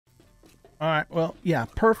All right, well, yeah,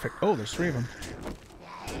 perfect. Oh, there's 3 of them.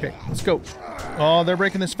 Okay, let's go. Oh, they're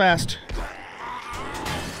breaking this fast.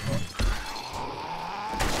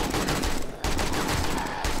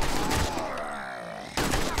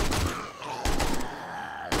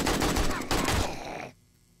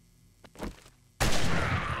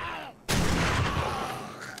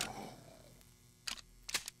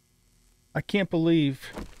 I can't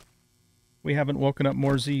believe we haven't woken up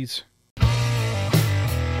more Z's.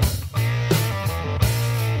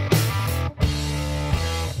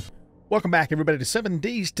 Welcome back, everybody, to 7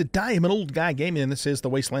 Days to Die. I'm an Oldguy gaming, and this is the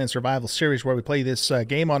Wasteland Survival Series where we play this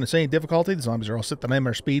game on insane difficulty. The zombies are all set to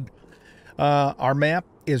nightmare speed. Our map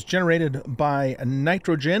is generated by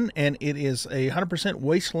NitroGen, and it is a 100%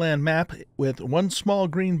 wasteland map with one small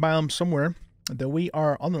green biome somewhere that we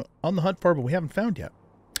are on the hunt for, but we haven't found yet.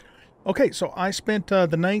 Okay, so I spent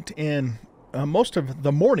the night and most of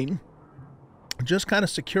the morning just kind of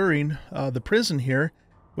securing the prison here,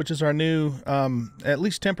 which is our new, at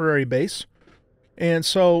least temporary base. And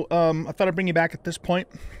so I thought I'd bring you back at this point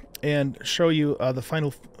and show you the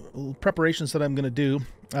final preparations that I'm going to do.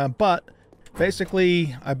 But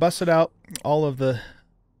basically, I busted out all of the,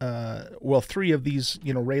 well, 3 of these,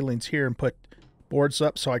 railings here and put boards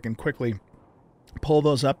up so I can quickly pull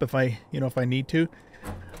those up if I need to.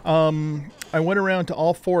 I went around to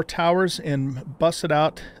all 4 towers and busted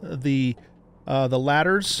out the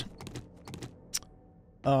ladders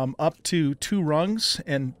up to 2 rungs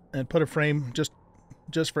and put a frame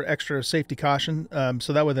just for extra safety caution,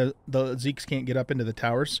 so that way the Zeeks can't get up into the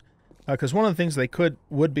towers. Because one of the things they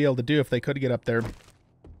would be able to do if they could get up there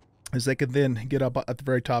is they could then get up at the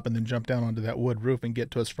very top and then jump down onto that wood roof and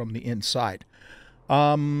get to us from the inside.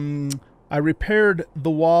 I repaired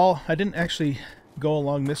the wall. I didn't actually go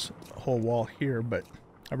along this whole wall here, but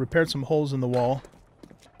I repaired some holes in the wall.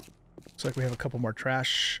 Looks like we have a couple more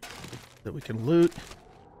trash that we can loot.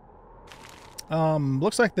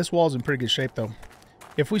 Looks like this wall's in pretty good shape, though.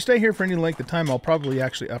 If we stay here for any length of time, I'll probably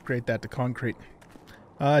actually upgrade that to concrete.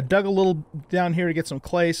 Dug a little down here to get some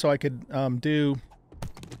clay so I could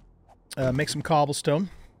make some cobblestone.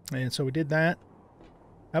 And so we did that.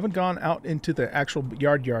 Haven't gone out into the actual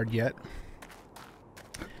yard yet.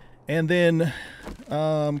 And then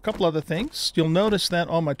a couple other things. You'll notice that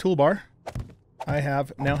on my toolbar, I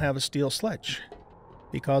now have a steel sledge,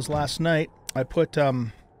 because last night I put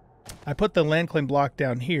the land claim block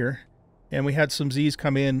down here, and we had some Z's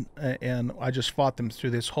come in, and I just fought them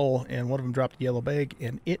through this hole, and one of them dropped a yellow bag,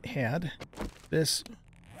 and it had this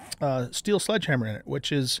steel sledgehammer in it,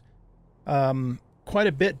 which is quite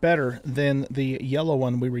a bit better than the yellow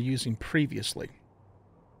one we were using previously.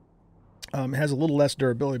 It has a little less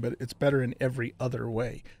durability, but it's better in every other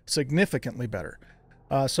way. Significantly better.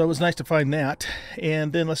 So it was nice to find that.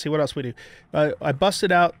 And then let's see what else we do. I busted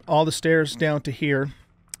out all the stairs down to here.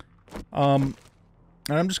 And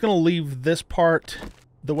I'm just going to leave this part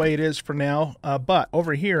the way it is for now. But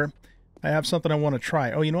over here, I have something I want to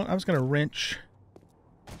try. Oh, you know what? I was going to wrench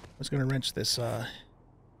this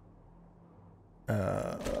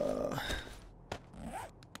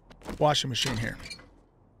washing machine here.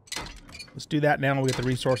 Let's do that now. We'll get the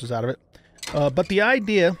resources out of it. But the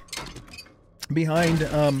idea behind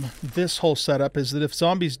this whole setup is that if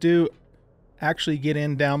zombies do actually get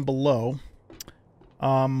in down below,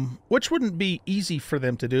 which wouldn't be easy for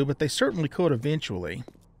them to do, but they certainly could eventually,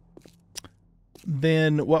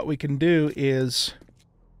 then what we can do is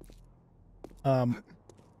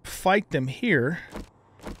fight them here.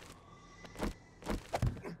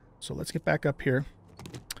 So let's get back up here.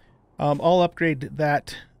 I'll upgrade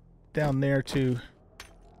that down there to...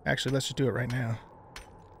 Actually, let's just do it right now.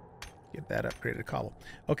 Get that upgraded to cobble.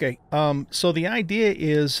 Okay, so the idea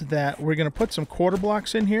is that we're going to put some quarter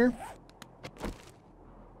blocks in here.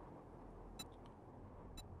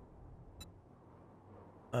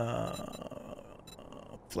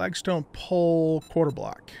 Flagstone pole quarter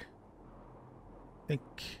block. I think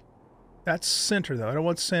that's center, though. I don't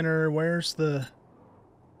want center. Where's the...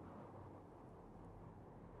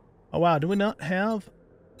 Oh, wow. Do we not have...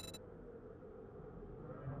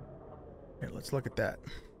 Here, let's look at that.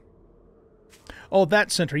 Oh, that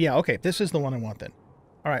center. Yeah, okay. This is the one I want then.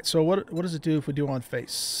 All right, so what does it do if we do on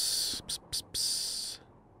face? Psst, psst,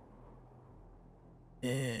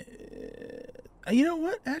 psst. You know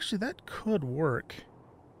what? Actually, that could work.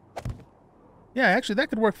 Yeah, actually, that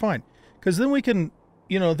could work fine. Because then we can,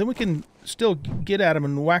 then we can still get at them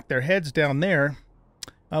and whack their heads down there.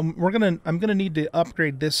 I'm gonna need to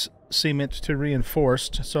upgrade this cement to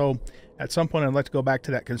reinforced. So at some point, I'd like to go back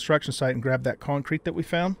to that construction site and grab that concrete that we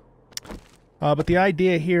found. But the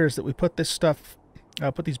idea here is that we put this stuff,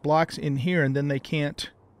 put these blocks in here, and then they can't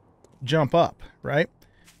jump up, right?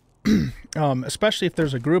 Especially if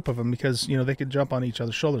there's a group of them, because, you know, they could jump on each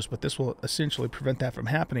other's shoulders, but this will essentially prevent that from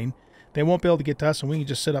happening. They won't be able to get to us, and we can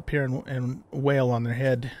just sit up here and wail on their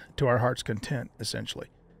head to our heart's content, essentially.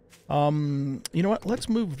 You know what? Let's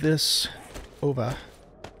move this over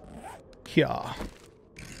here.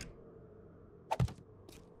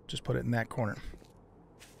 Just put it in that corner.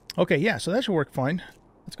 Okay, yeah, so that should work fine.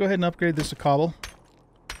 Let's go ahead and upgrade this to cobble.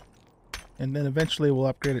 And then eventually we'll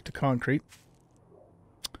upgrade it to concrete.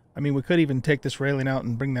 I mean, we could even take this railing out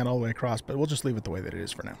and bring that all the way across, but we'll just leave it the way that it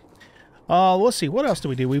is for now. Let's see, what else did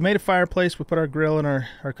we do? We made a fireplace, we put our grill and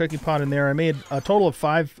our cooking pot in there. I made a total of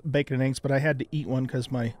 5 bacon and eggs, but I had to eat one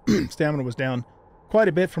because my stamina was down quite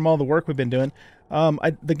a bit from all the work we've been doing.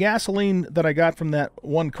 The gasoline that I got from that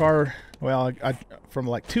one car, well, from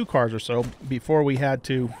like 2 cars or so, before we had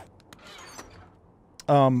to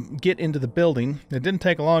get into the building. It didn't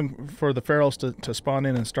take long for the ferals to spawn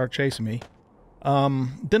in and start chasing me.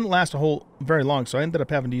 Didn't last very long, so I ended up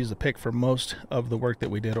having to use a pick for most of the work that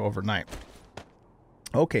we did overnight.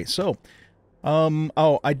 Okay, so,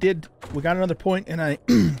 oh, we got another point, and I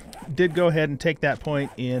did go ahead and take that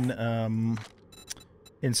point in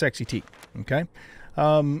Sexy T, okay?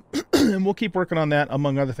 And we'll keep working on that,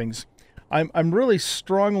 among other things. I'm really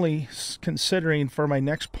strongly considering for my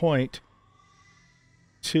next point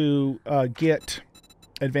to get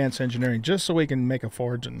advanced engineering, just so we can make a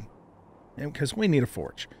forge, and because we need a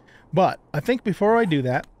forge. But I think before I do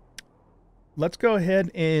that, let's go ahead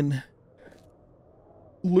and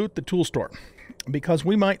loot the tool store, because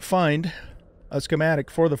we might find a schematic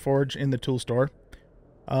for the forge in the tool store,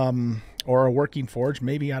 or a working forge,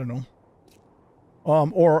 maybe, I don't know,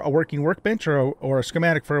 or a working workbench, or a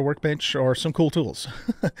schematic for a workbench, or some cool tools.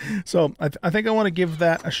 So I think I want to give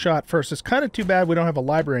that a shot first. It's kind of too bad we don't have a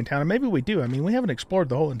library in town, and maybe we do. I mean, we haven't explored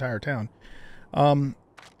the whole entire town.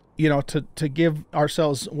 You know, to give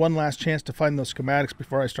ourselves one last chance to find those schematics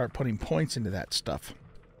before I start putting points into that stuff.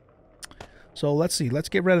 So let's see. Let's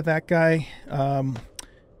get rid of that guy.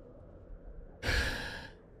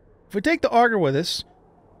 If we take the auger with us,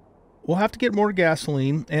 we'll have to get more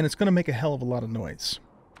gasoline, and it's going to make a hell of a lot of noise.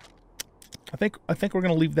 I think we're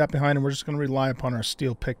going to leave that behind, and we're just going to rely upon our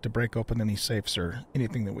steel pick to break open any safes or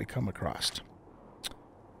anything that we come across.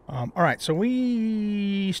 All right, so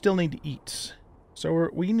we still need to eat. So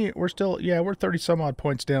we're still, yeah, we're 30 some odd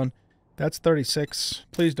points down. That's 36.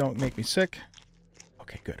 Please don't make me sick.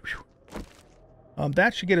 Okay, good.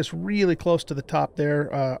 That should get us really close to the top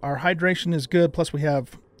there. Our hydration is good. Plus we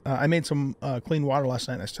have, I made some clean water last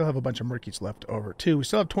night. I still have a bunch of murkies left over too. We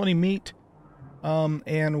still have 20 meat.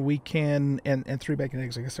 And we can, and 3 bacon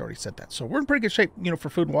eggs. I guess I already said that. So we're in pretty good shape, you know,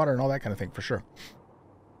 for food and water and all that kind of thing for sure.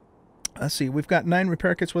 Let's see. We've got 9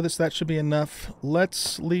 repair kits with us. That should be enough.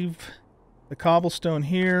 Let's leave the cobblestone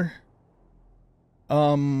here.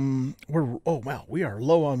 Oh wow, we are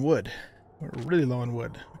low on wood. We're really low on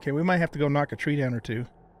wood. Okay, we might have to go knock a tree down or two.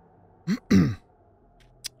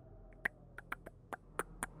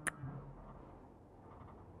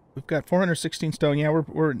 We've got 416 stone. Yeah,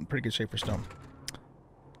 we're in pretty good shape for stone.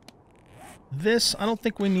 This, I don't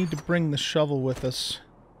think we need to bring the shovel with us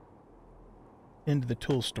into the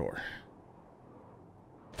tool store.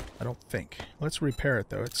 I don't think. Let's repair it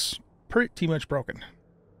though. It's pretty much broken.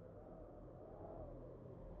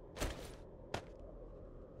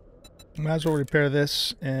 Might as well repair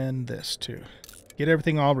this and this too. Get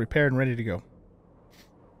everything all repaired and ready to go.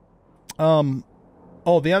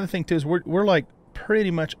 Oh, the other thing too is we're like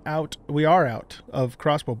pretty much out. We are out of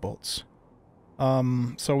crossbow bolts.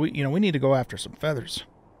 So we need to go after some feathers.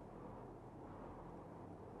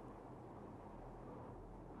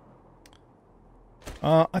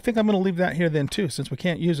 I think I'm going to leave that here then too, since we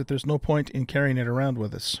can't use it. There's no point in carrying it around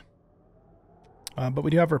with us. But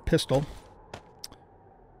we do have our pistol.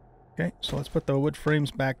 Okay, so let's put the wood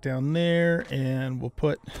frames back down there, and we'll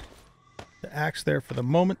put the axe there for the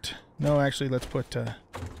moment. No, actually, let's put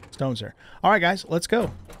stones there. All right, guys, let's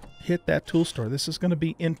go. Hit that tool store. This is going to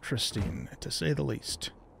be interesting, to say the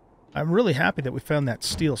least. I'm really happy that we found that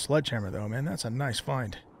steel sledgehammer, though, man. That's a nice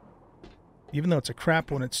find. Even though it's a crap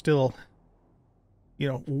one, it's still, you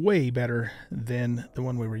know, way better than the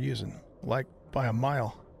one we were using, like by a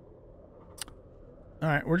mile. All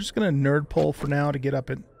right, we're just going to nerd pull for now to get up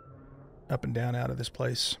and down out of this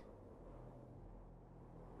place.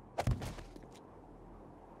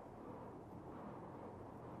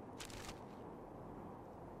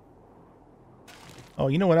 Oh,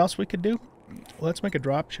 you know what else we could do? Let's make a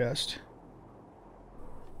drop chest.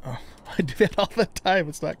 Oh, I do that all the time.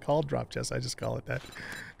 It's not called drop chest. I just call it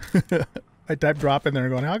that. I type drop in there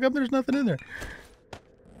and going, how come there's nothing in there?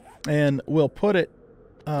 And we'll put it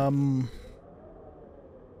up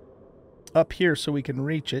here so we can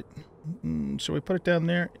reach it. Should we put it down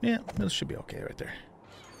there? Yeah, this should be okay right there.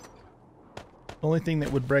 The only thing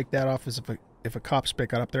that would break that off is if a cop spit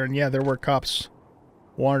got up there. And yeah, there were cops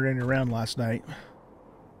wandering around last night.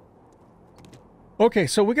 Okay,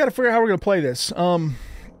 so we got to figure out how we're going to play this.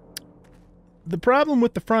 The problem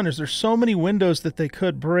with the front is there's so many windows that they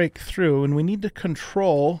could break through, and we need to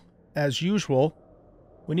control, as usual,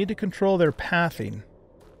 we need to control their pathing.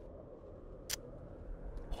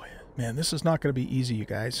 Boy, man, this is not going to be easy, you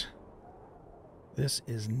guys. This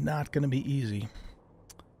is not going to be easy.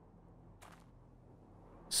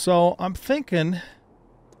 So I'm thinking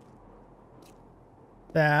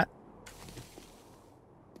that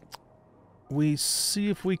we see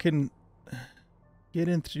if we can get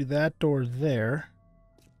in through that door there.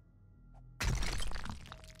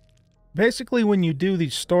 Basically, when you do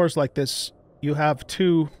these stores like this, you have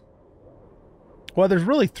two... Well, there's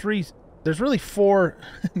really three... There's really four...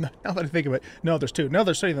 Now that I think of it... No, there's two. No,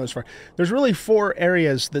 there's three. There's four. There's really four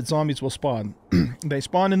areas that zombies will spawn. They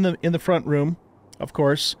spawn in the front room, of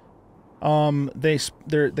course. They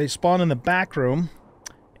spawn in the back room.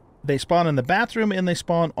 They spawn in the bathroom, and they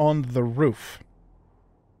spawn on the roof.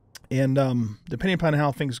 And depending upon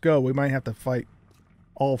how things go, we might have to fight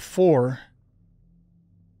all four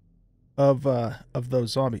of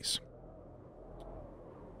those zombies.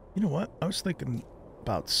 You know what? I was thinking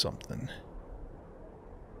about something.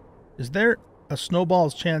 Is there a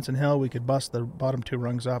snowball's chance in hell we could bust the bottom two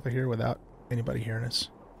rungs off of here without anybody hearing us?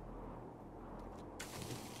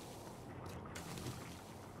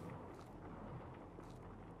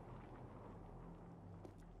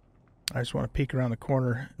 I just want to peek around the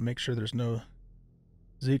corner and make sure there's no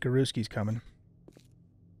Zikaruskis coming.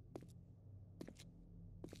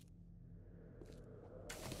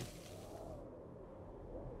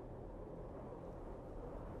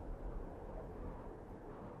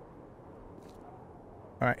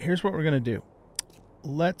 Alright, here's what we're going to do.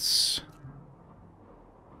 Let's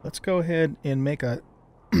go ahead and make a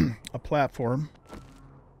a platform.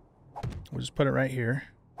 We'll just put it right here.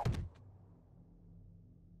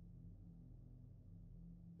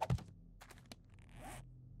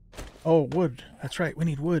 Oh, wood. That's right. We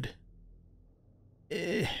need wood.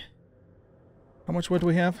 How much wood do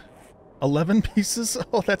we have? 11 pieces?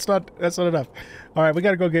 Oh, that's not enough. All right, we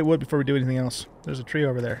got to go get wood before we do anything else. There's a tree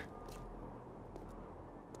over there.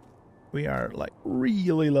 We are like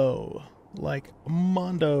really low. Like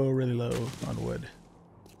mondo really low on wood.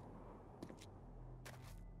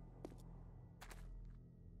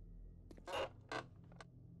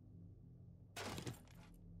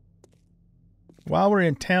 While we're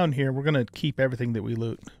in town here, we're going to keep everything that we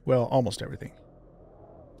loot. Well, almost everything.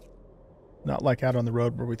 Not like out on the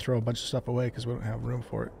road where we throw a bunch of stuff away because we don't have room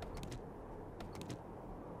for it.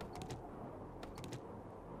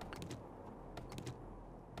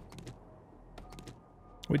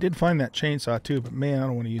 We did find that chainsaw too, but man, I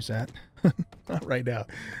don't want to use that. Not right now.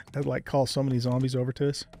 I'd like call so many zombies over to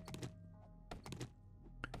us.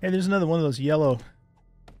 Hey, there's another one of those yellow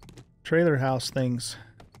trailer house things.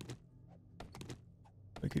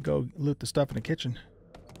 We could go loot the stuff in the kitchen.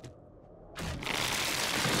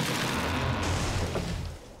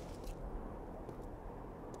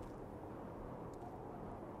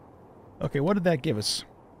 Okay, what did that give us?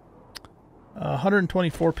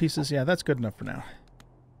 124 pieces. Yeah, that's good enough for now.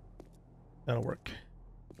 That'll work.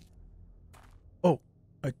 Oh,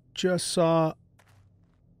 I just saw...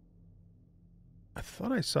 I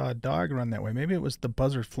thought I saw a dog run that way. Maybe it was the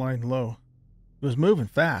buzzard flying low. It was moving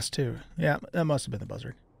fast, too. Yeah, that must have been the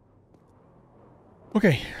buzzard.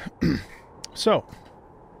 Okay. So,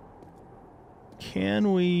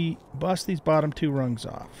 can we bust these bottom two rungs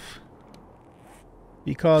off?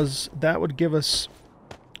 Because that would give us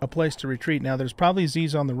a place to retreat. Now, there's probably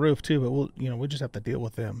Z's on the roof, too, but we'll just have to deal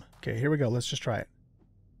with them. Okay, here we go. Let's just try it.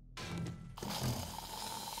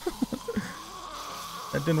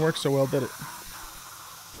 That didn't work so well, did it?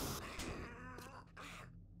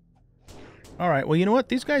 Alright, well, you know what?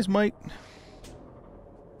 These guys might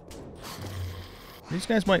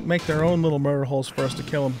make their own little murder holes for us to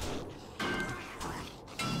kill them.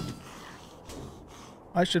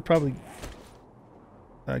 I should probably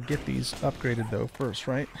get these upgraded, though, first,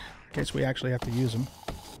 right? In case we actually have to use them.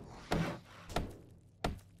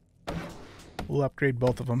 We'll upgrade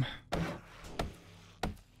both of them.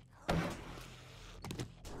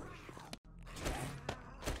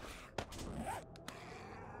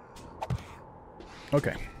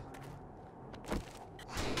 Okay.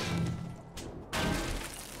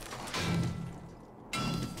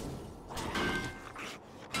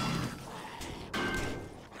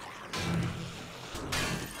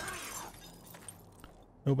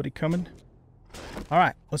 Nobody coming?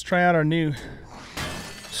 Alright, let's try out our new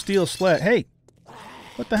steel sled. Hey!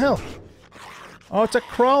 What the hell? Oh, it's a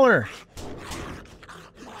crawler!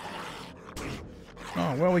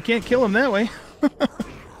 Oh, well, we can't kill him that way.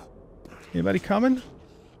 Anybody coming?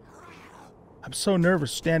 I'm so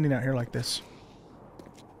nervous standing out here like this.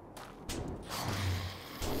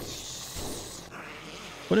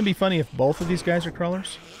 Wouldn't it be funny if both of these guys are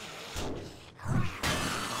crawlers?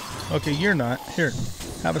 Okay, you're not. Here,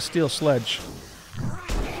 have a steel sledge.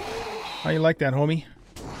 How you like that, homie?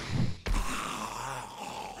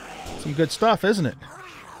 Some good stuff, isn't it?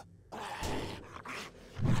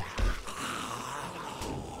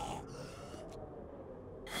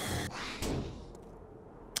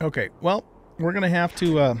 Okay, well, we're gonna have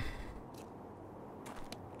to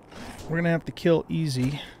kill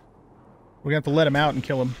Easy. We're gonna have to let him out and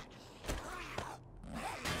kill him.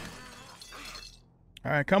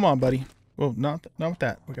 All right, come on, buddy. Well, not with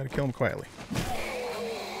that. We gotta kill him quietly.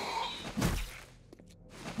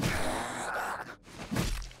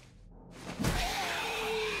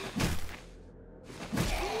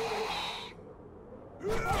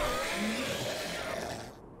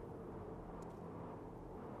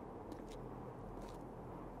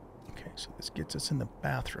 Okay, so this gets us in the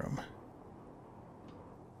bathroom.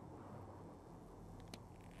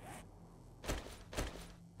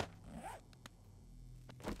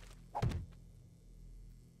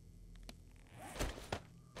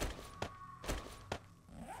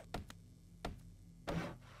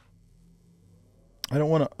 I don't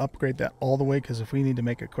want to upgrade that all the way because if we need to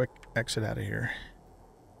make a quick exit out of here,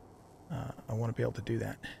 I want to be able to do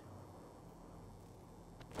that.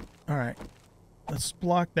 All right, let's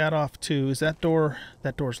block that off too. Is that door?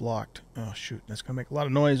 That door's locked. Oh shoot, that's gonna make a lot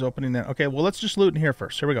of noise opening that. Okay, well let's just loot in here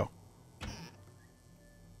first. Here we go.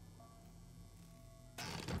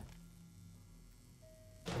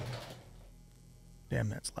 Damn,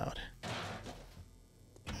 that's loud.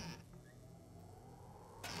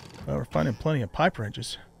 Well, we're finding plenty of pipe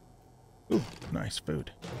wrenches. Ooh, nice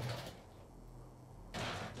food.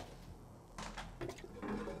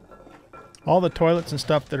 All the toilets and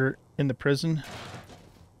stuff that are in the prison,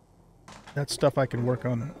 that's stuff I can work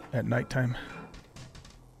on at nighttime.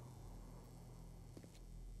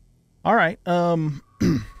 Alright, so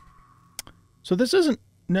this isn't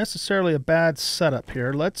necessarily a bad setup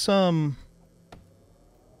here. Let's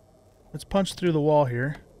punch through the wall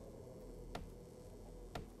here.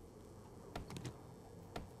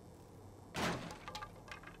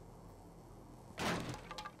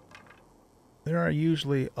 There are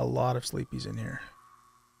usually a lot of sleepies in here.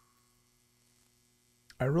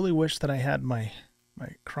 I really wish that I had my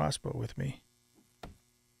crossbow with me.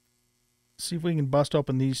 See if we can bust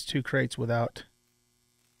open these two crates without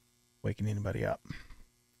waking anybody up.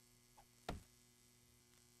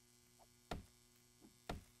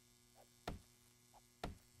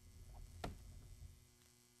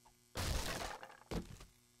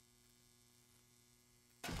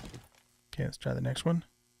 Okay, let's try the next one.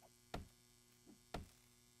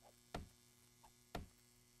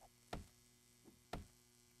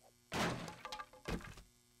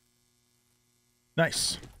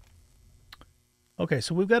 Nice. Okay,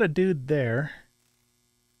 so we've got a dude there.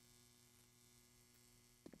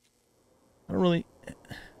 I don't really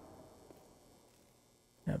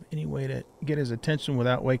have any way to get his attention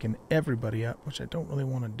without waking everybody up, which I don't really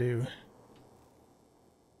want to do.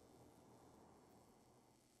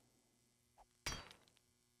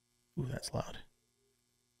 Ooh, that's loud.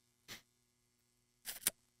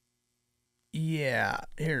 Yeah,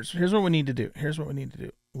 here's what we need to do. Here's what we need to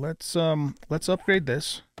do. Let's upgrade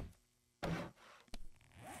this.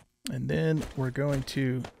 And then we're going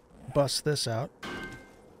to bust this out.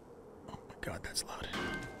 Oh my god, that's loud.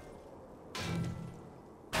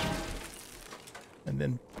 And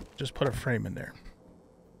then just put a frame in there.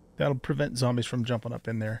 That'll prevent zombies from jumping up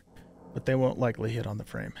in there, but they won't likely hit on the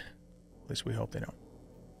frame. At least we hope they don't.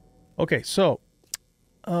 Okay, so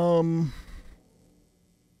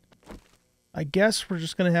I guess we're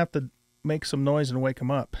just going to have to make some noise and wake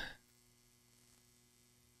them up.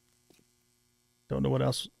 Don't know what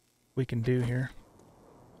else we can do here.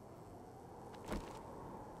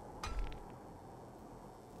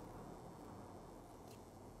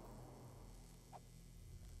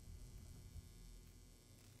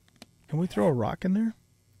 Can we throw a rock in there?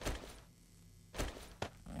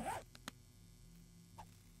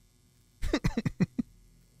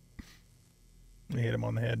 We hit him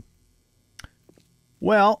on the head.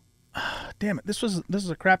 Well, damn it. This is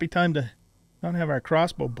a crappy time to not have our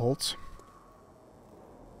crossbow bolts.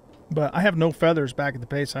 But I have no feathers back at the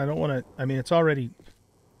base. I don't want to... I mean, it's already...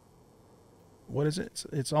 what is it?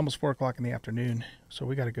 It's almost 4 o'clock in the afternoon, so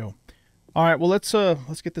we got to go. All right, well, let's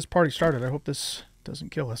get this party started. I hope this doesn't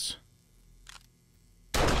kill us.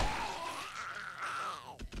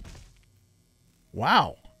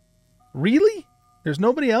 Wow. Really? There's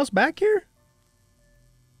nobody else back here?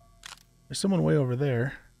 There's someone way over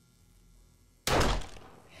there.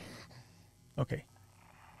 Okay.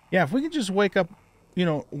 Yeah, if we can just wake up, you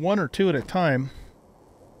know, 1 or 2 at a time,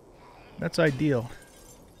 that's ideal.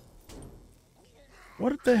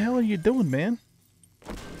 What the hell are you doing, man?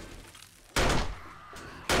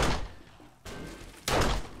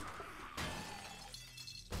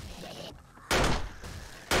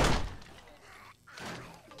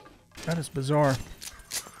 That is bizarre.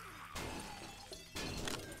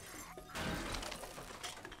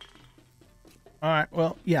 Alright,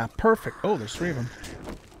 well, yeah, perfect. Oh, there's 3 of them.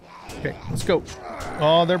 Okay, let's go.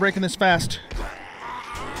 Oh, they're breaking this fast.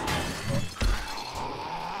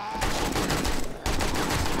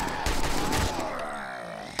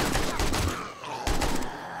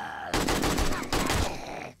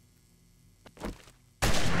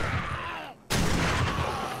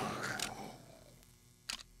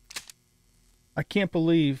 I can't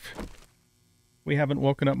believe we haven't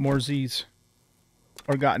woken up more Z's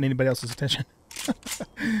or gotten anybody else's attention.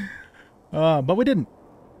 But we didn't.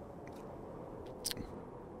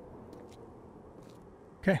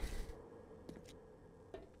 Okay.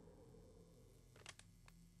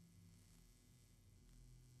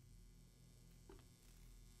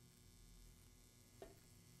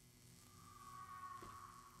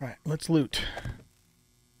 All right, let's loot.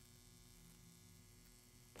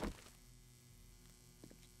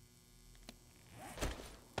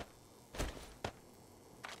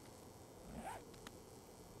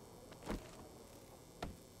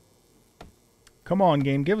 Come on,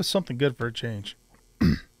 game. Give us something good for a change.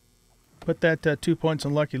 Put that 2 points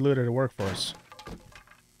on Lucky Looter to work for us.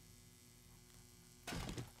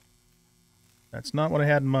 That's not what I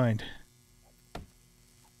had in mind.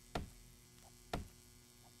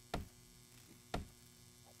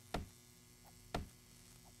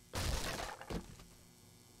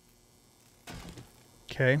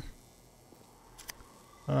 Okay.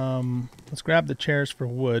 Let's grab the chairs for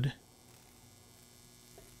wood.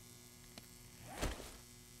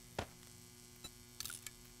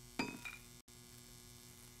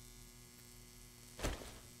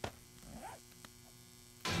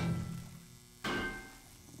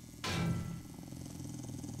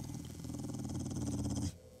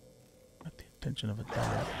 Of a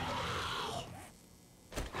dog.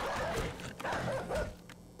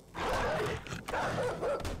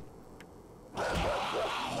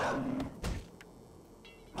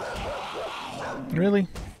 Really?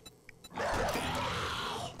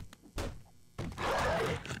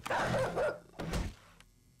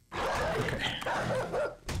 Okay.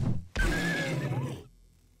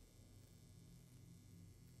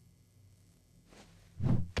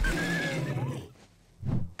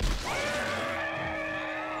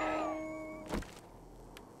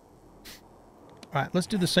 Alright, let's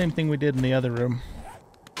do the same thing we did in the other room.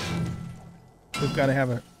 We've got to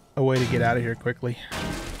have a way to get out of here quickly.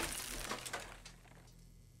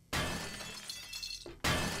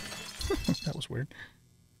 That was weird.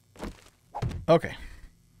 Okay,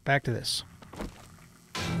 back to this.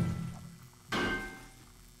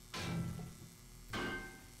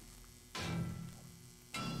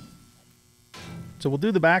 So we'll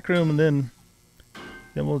do the back room and then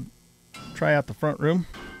we'll try out the front room.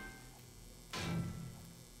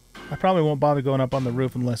 I probably won't bother going up on the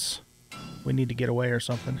roof unless we need to get away or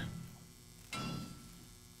something.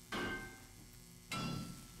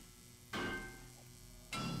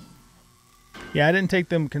 Yeah, I didn't take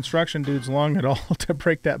them construction dudes long at all to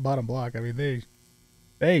break that bottom block. I mean,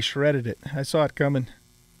 they shredded it. I saw it coming.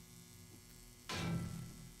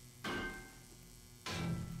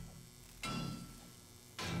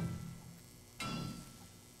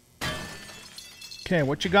 Okay,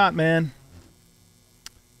 what you got, man?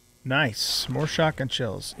 Nice. More shotgun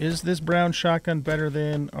shells. Is this brown shotgun better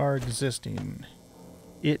than our existing?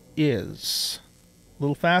 It is. A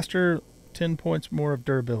little faster, 10 points more of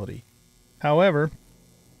durability. However,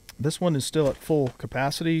 this one is still at full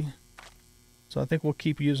capacity, so I think we'll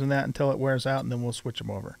keep using that until it wears out, and then we'll switch them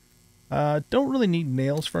over. Don't really need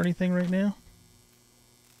nails for anything right now.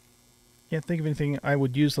 Can't think of anything I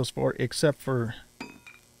would use those for except for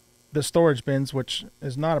the storage bins, which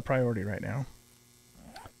is not a priority right now.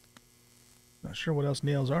 Not sure what else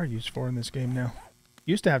nails are used for in this game now.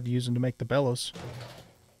 Used to have to use them to make the bellows.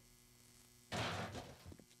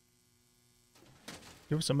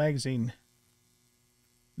 Give us a magazine.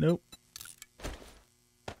 Nope.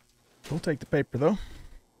 We'll take the paper, though.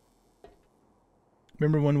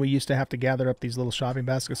 Remember when we used to have to gather up these little shopping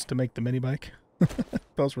baskets to make the mini bike?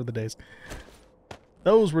 Those were the days.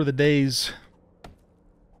 Those were the days.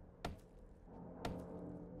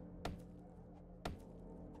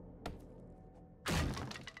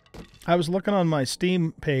 I was looking on my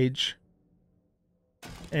Steam page,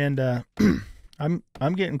 and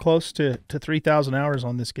I'm getting close to 3,000 hours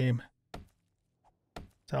on this game.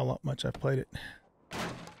 That's how much I've played it.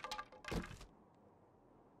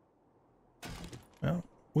 Well,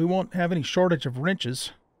 we won't have any shortage of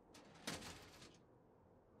wrenches.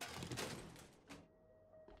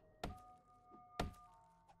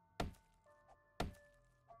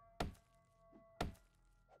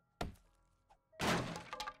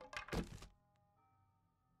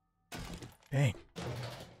 Dang.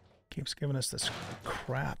 Keeps giving us this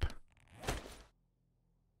crap.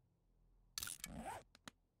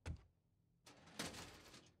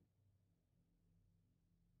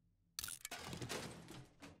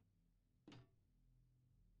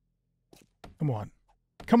 Come on.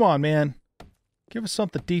 Come on, man. Give us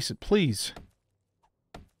something decent, please.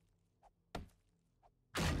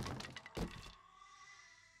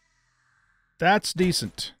 That's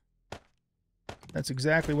decent. That's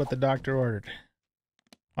exactly what the doctor ordered.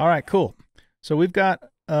 All right, cool. So we've got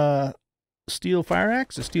a steel fire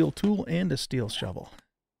axe, a steel tool, and a steel shovel.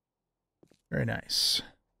 Very nice.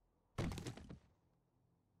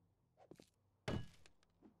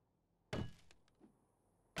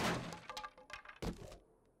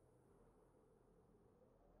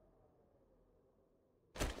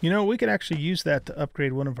 You know, we could actually use that to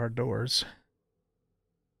upgrade one of our doors.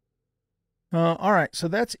 All right, so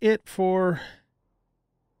that's it for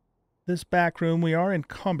this back room. We are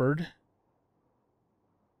encumbered.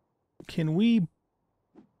 Can we...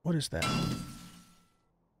 What is that?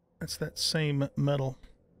 That's that same metal.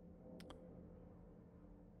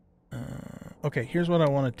 Okay, here's what I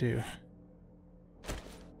want to do.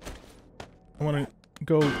 I want to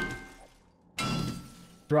go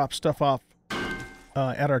drop stuff off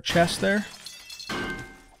at our chest there.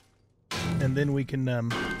 And then we can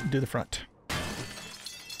do the front.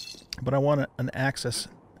 But I want an access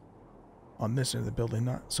on this end of the building,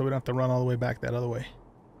 not so we don't have to run all the way back that other way.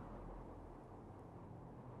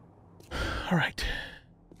 All right.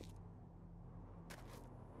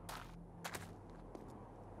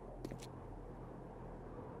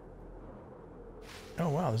 Oh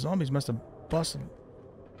wow, the zombies must have busted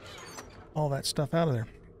all that stuff out of there.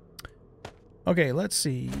 Okay, let's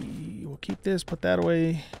see. We'll keep this, put that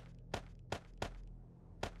away.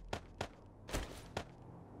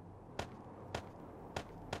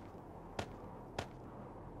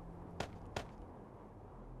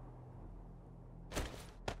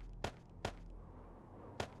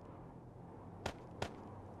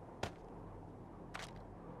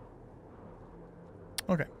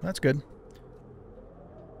 Okay, that's good.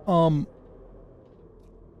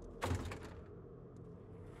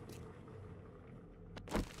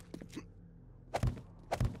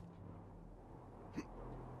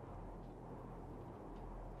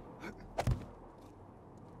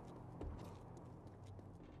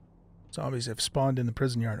 Zombies have spawned in the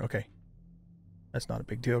prison yard. Okay. That's not a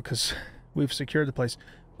big deal because we've secured the place.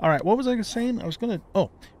 All right, what was I saying? I was going to...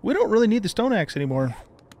 Oh, we don't really need the stone axe anymore.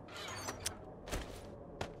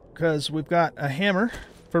 Because we've got a hammer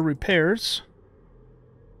for repairs.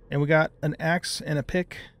 And we got an axe and a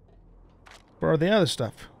pick for the other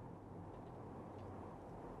stuff.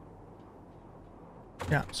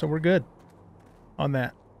 Yeah, so we're good on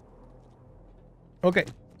that. Okay.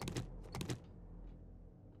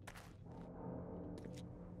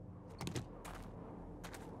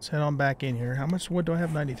 Let's head on back in here. How much wood do I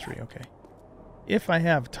have? 93. Okay. If I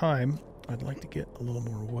have time, I'd like to get a little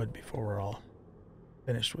more wood before we're all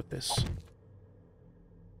finished with this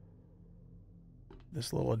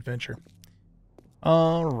little adventure.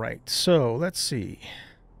 All right. So let's see.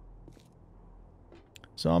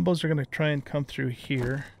 Zombos are going to try and come through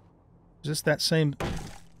here. Is this that same?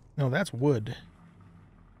 No, that's wood.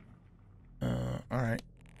 All right.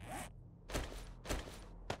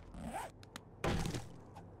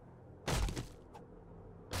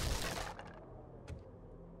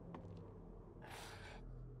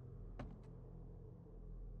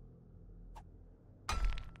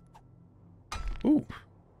 Ooh,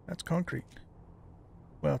 that's concrete.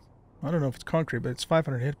 Well, I don't know if it's concrete, but it's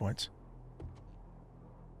 500 hit points.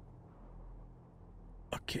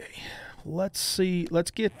 Okay, let's see. Let's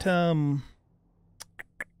get this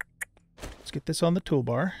on the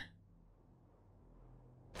toolbar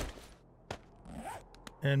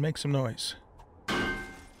and make some noise. All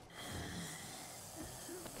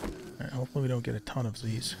right. Alright, hopefully we don't get a ton of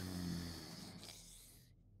these.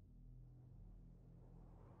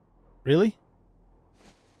 Really?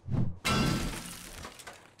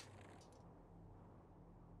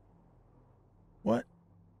 What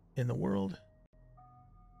in the world?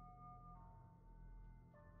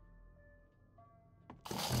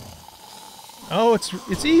 Oh,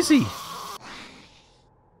 it's easy.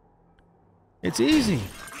 It's easy.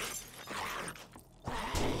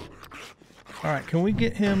 All right, can we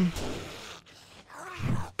get him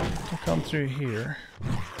to come through here?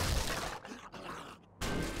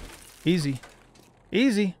 Easy.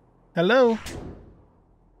 Easy. Hello.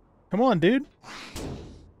 Come on, dude.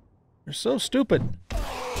 You're so stupid.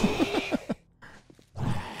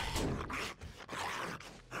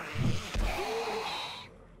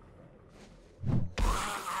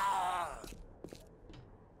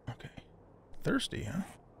 Okay. Thirsty, huh?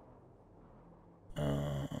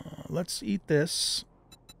 Let's eat this.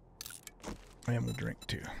 And we'll drink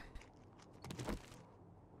too.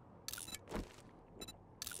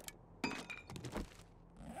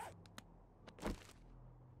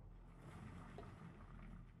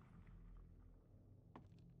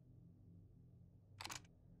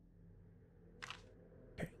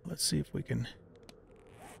 Okay, let's see if we can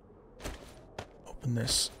open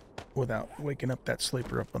this without waking up that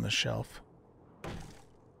sleeper up on the shelf.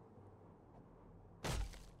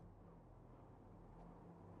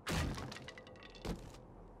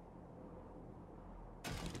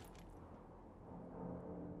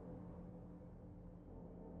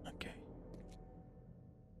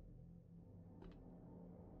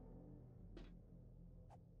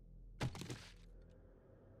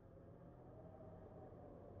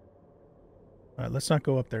 All right, let's not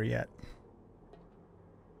go up there yet.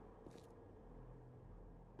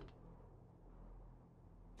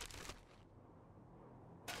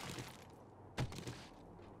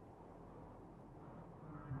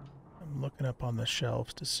 I'm looking up on the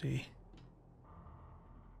shelves to see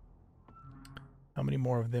how many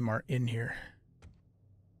more of them are in here.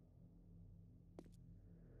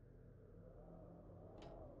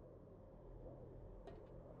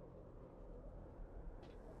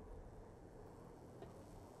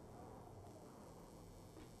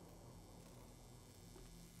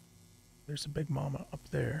 There's a big mama up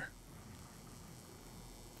there.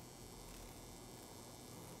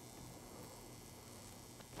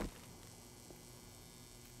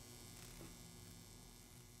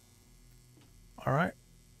 All right.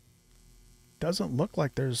 Doesn't look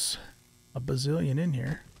like there's a bazillion in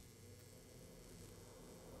here.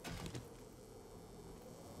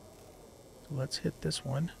 So let's hit this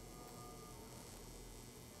one.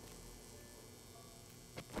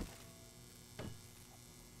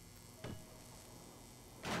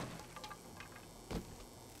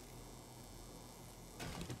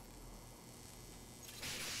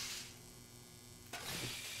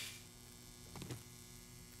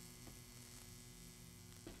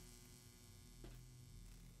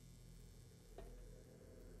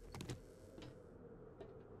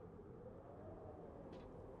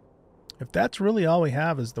 If that's really all we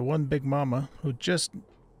have is the one big mama who just...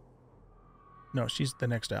 No, she's the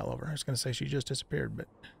next owl over. I was going to say she just disappeared, but...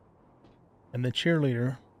 And the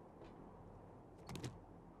cheerleader.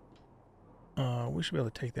 We should be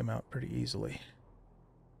able to take them out pretty easily.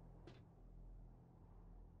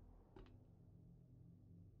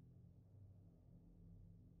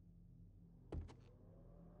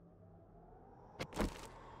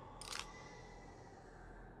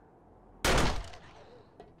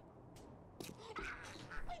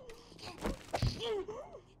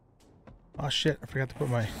 Oh shit, I forgot to put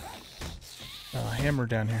my hammer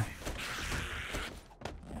down here.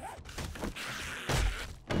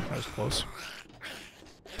 That was close.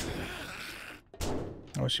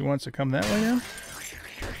 Oh, she wants to come that way now?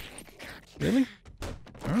 Really?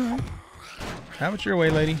 Alright. Have it your way,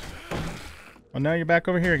 lady. Well, now you're back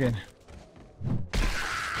over here again.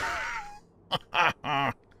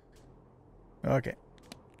 Okay.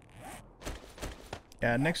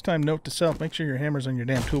 Yeah, next time, note to self, make sure your hammer's on your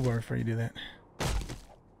damn toolbar before you do that.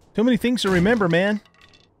 Too many things to remember, man.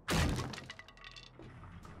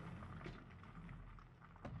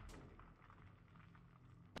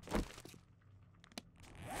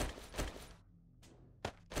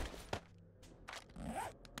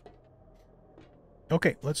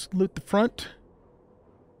 Okay, let's loot the front.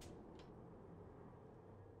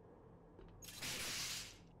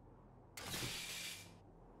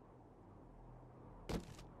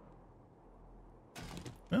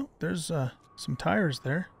 Well, there's some tires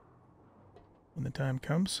there when the time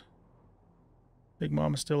comes. Big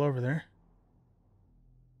Mama's still over there.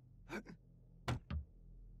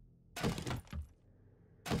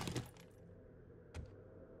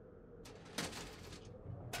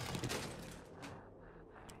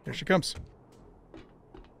 There she comes.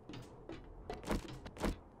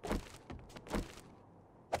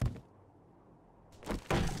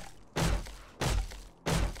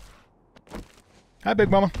 Hi,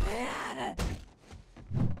 Big Mama.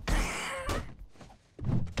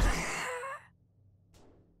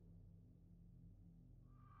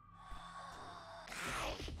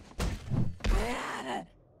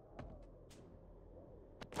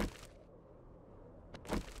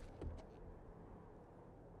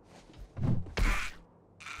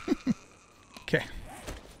 Okay.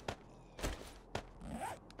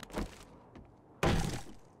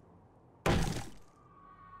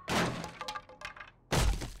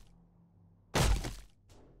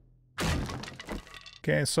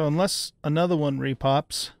 Okay, so unless another one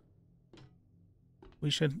repops,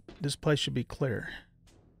 this place should be clear.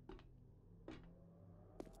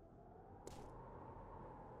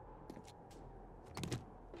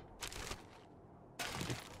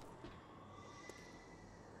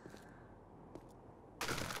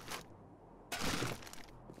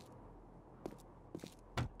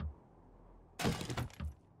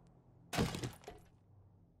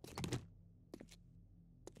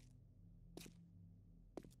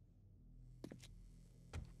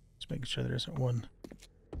 Making sure there isn't one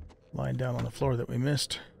lying down on the floor that we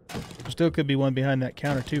missed. There still could be one behind that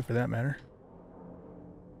counter too, for that matter.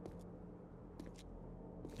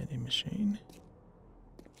 Any machine.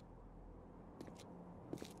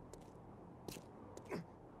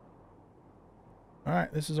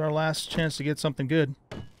 Alright, this is our last chance to get something good.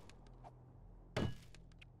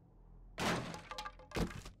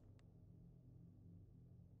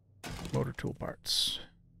 Motor tool parts.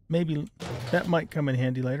 Maybe that might come in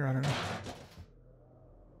handy later. I don't know.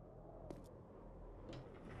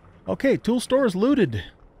 Okay, tool store is looted.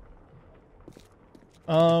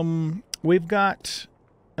 We've got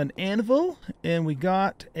an anvil and we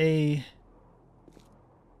got a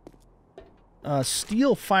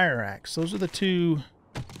steel fire axe. Those are the two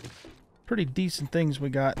pretty decent things we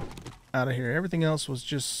got out of here. Everything else was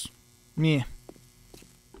just meh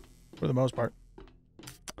for the most part.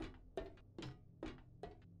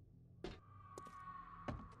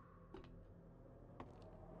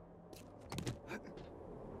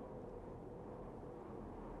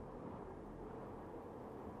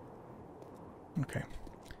 Okay.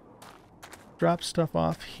 Drop stuff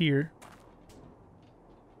off here.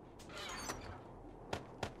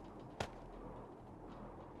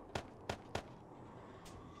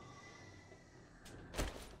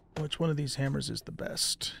 Which one of these hammers is the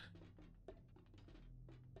best?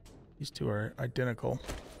 These two are identical.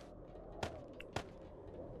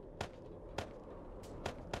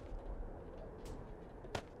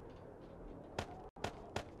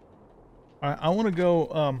 I want to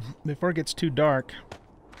go, before it gets too dark,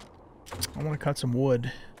 I want to cut some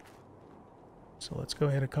wood. So let's go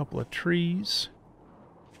hit a couple of trees.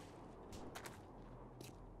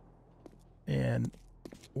 And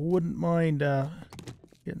wouldn't mind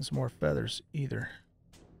getting some more feathers either.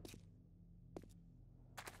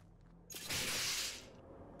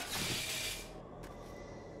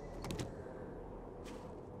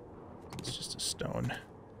 It's just a stone.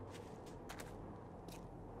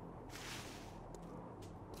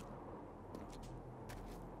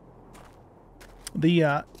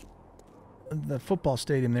 The football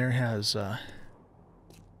stadium there has a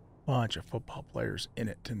bunch of football players in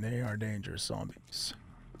it, and they are dangerous zombies.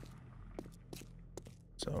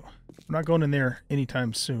 So I'm not going in there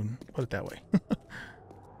anytime soon, put it that way.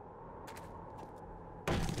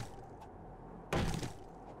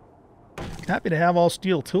 Happy to have all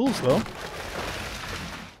steel tools, though.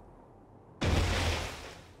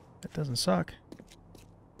 That doesn't suck.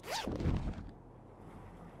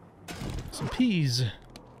 Some peas.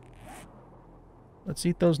 Let's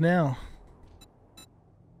eat those now.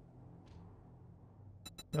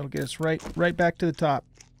 That'll get us right back to the top.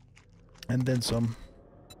 And then some.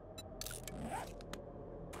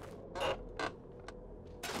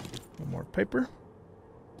 One more paper.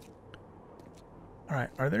 Alright,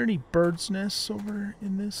 are there any birds' nests over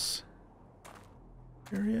in this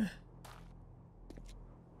area?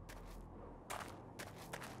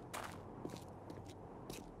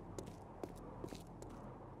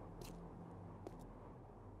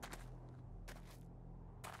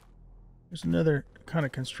 There's another kind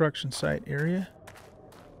of construction site area.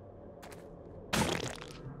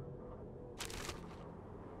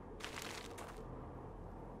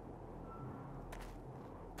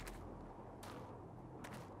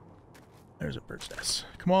 There's a bird's nest.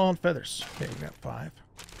 Come on, feathers. Okay, we got 5.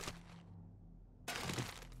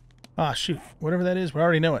 Ah, shoot. Whatever that is, we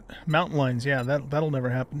already know it. Mountain lions, yeah, that'll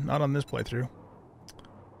never happen. Not on this playthrough.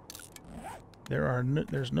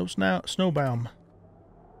 There's no snow biome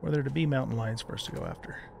where there to be mountain lions for us to go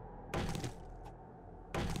after.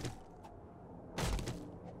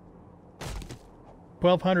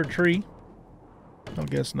 $1,200 tree. That'll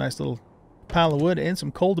get us a nice little pile of wood and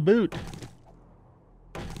some coal to boot.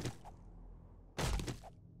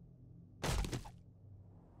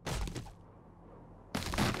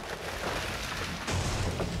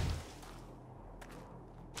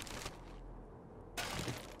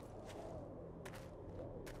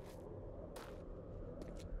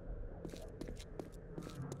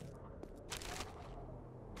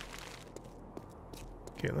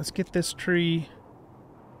 Okay, let's get this tree.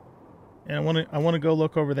 And I want to go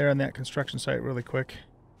look over there on that construction site really quick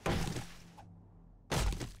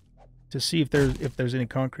to see if there's any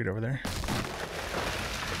concrete over there.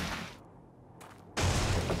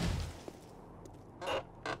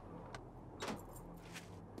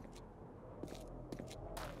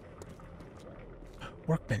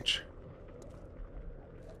 Workbench.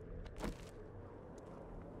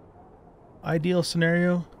 Ideal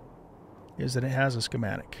scenario is that it has a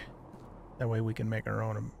schematic. That way we can make our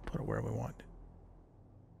own and put it where we want.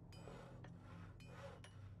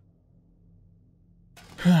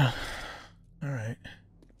 Alright.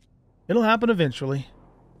 It'll happen eventually.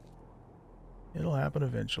 It'll happen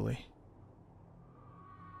eventually.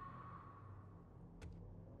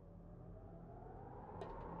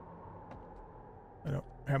 I don't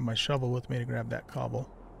have my shovel with me to grab that cobble.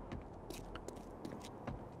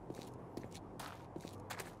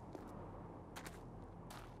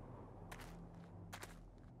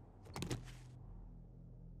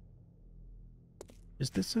 Is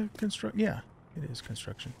this a construct? Yeah, it is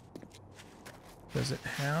construction. Does it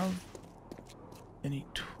have any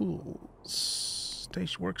tools?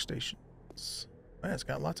 Workstations. Oh, it's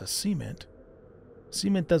got lots of cement.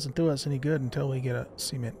 Cement doesn't do us any good until we get a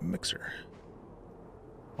cement mixer.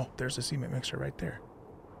 Oh, there's a cement mixer right there.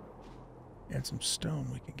 And some stone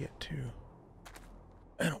we can get to.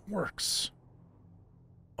 And it works.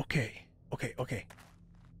 Okay, okay, okay.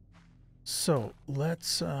 So,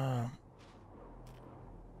 let's...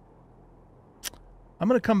 I'm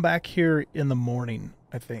going to come back here in the morning,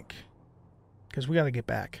 I think, because we got to get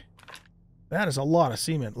back. That is a lot of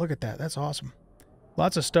cement. Look at that. That's awesome.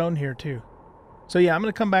 Lots of stone here, too. So, yeah, I'm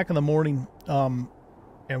going to come back in the morning, and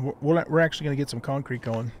we're actually going to get some concrete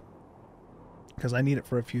going because I need it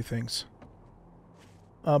for a few things.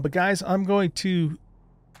 But, guys, I'm going to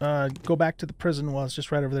go back to the prison. Well, it's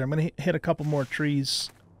just right over there. I'm going to hit a couple more trees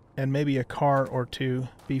and maybe a car or two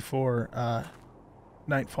before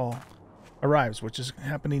nightfall arrives, which is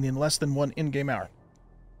happening in less than 1 in-game hour.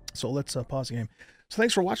 So let's pause the game. So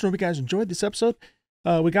thanks for watching. Hope you guys enjoyed this episode.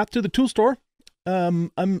 We got through the tool store.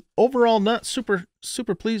 I'm overall not super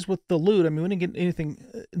pleased with the loot. I mean, we didn't get anything.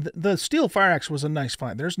 The steel fire axe was a nice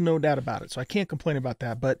find. There's no doubt about it. So I can't complain about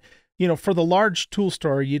that. But, you know, for the large tool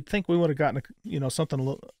store, you'd think we would have gotten, you know,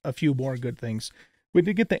 a few more good things. We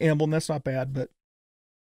did get the emblem. That's not bad. But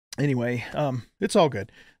anyway, it's all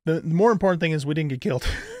good. The more important thing is we didn't get killed.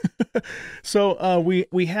 So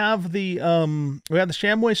we have the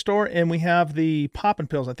Shamway store and we have the poppin'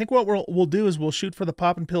 pills. I think what we'll do is we'll shoot for the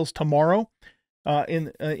poppin' pills tomorrow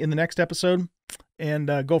in the next episode and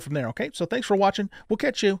go from there. Okay, so thanks for watching. We'll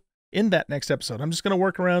catch you in that next episode. I'm just going to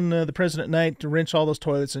work around the prison at night to rinse all those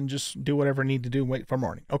toilets and just do whatever I need to do and wait for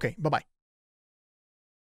morning. Okay, bye-bye.